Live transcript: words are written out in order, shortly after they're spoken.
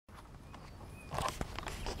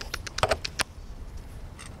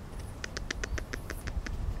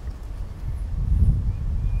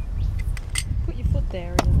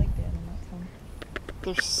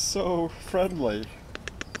They're so friendly.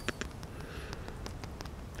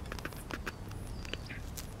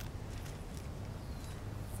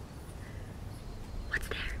 What's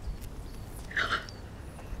there?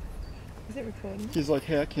 Is it recording? He's like,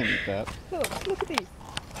 hey, I can't eat that. Look at this.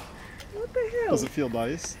 What the hell? Does it feel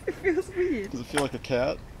nice? It feels weird. Does it feel like a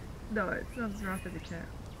cat? No, it's not as rough as a cat.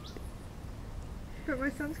 But my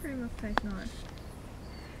sunscreen must taste nice.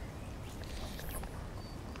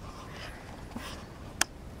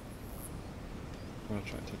 I'm gonna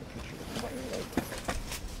try and take a picture of it.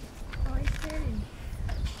 Oh, he's petting.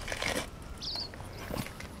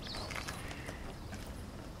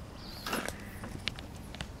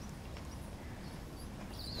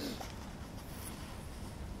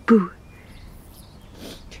 Boo.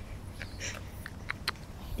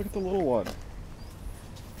 Look at the little one.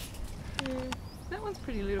 Yeah, that one's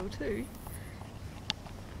pretty little too.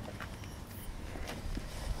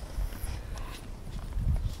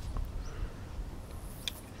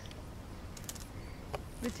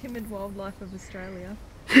 The timid wildlife of Australia.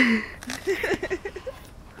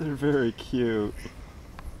 They're very cute.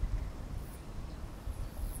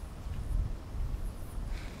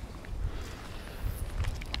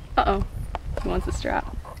 Uh-oh. He wants a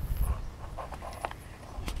strap.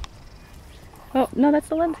 Oh, no, that's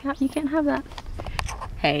the lens cap. You can't have that.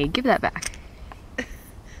 Hey, give that back.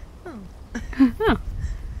 Oh. Oh.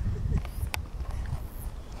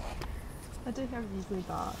 I do have usually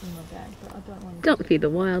bar in my bag, but I don't want to. Don't feed the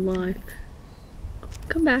wildlife.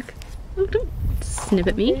 Come back. Oh, don't snip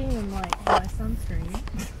at me. I'm eating them like my sunscreen.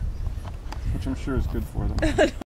 Which I'm sure is good for them.